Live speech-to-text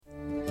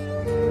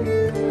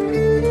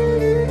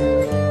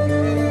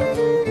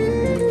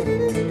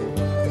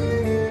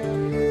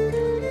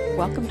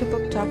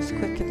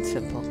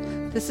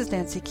This is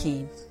Nancy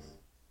Keene.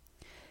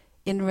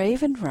 In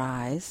Raven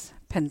Rise,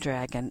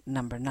 Pendragon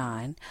number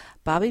 9,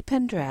 Bobby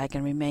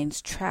Pendragon remains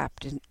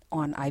trapped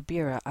on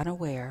Ibera,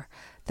 unaware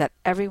that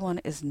everyone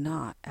is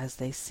not as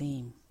they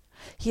seem.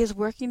 He is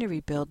working to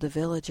rebuild the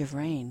Village of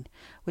Rain,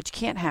 which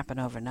can't happen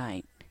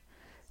overnight.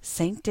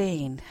 Saint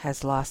Dane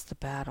has lost the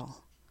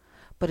battle.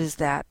 But is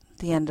that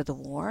the end of the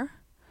war?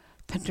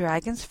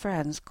 Pendragon's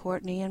friends,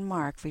 Courtney and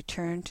Mark,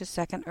 return to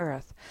Second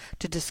Earth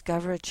to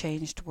discover a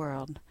changed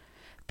world.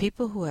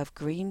 People who have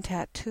green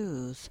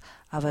tattoos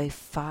of a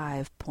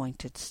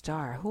 5-pointed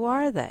star. Who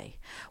are they?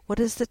 What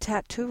does the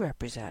tattoo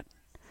represent?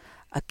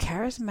 A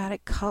charismatic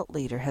cult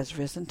leader has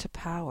risen to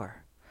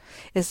power.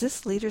 Is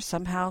this leader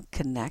somehow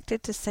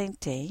connected to Saint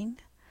Dane?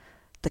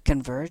 The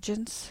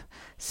convergence,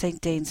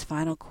 Saint Dane's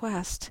final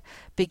quest,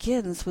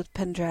 begins with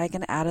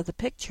Pendragon out of the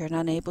picture and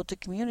unable to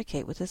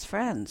communicate with his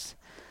friends.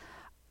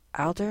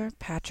 Alder,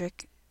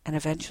 Patrick, and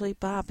eventually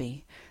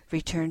Bobby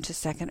return to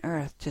Second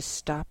Earth to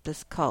stop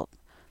this cult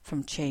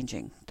from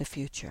changing the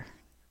future.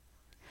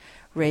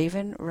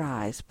 Raven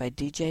Rise by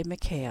D.J.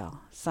 MacHale,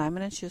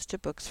 Simon & Schuster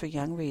Books for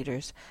Young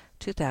Readers,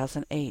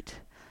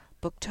 2008.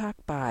 Book Talk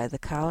by the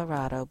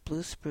Colorado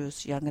Blue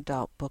Spruce Young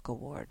Adult Book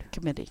Award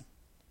Committee.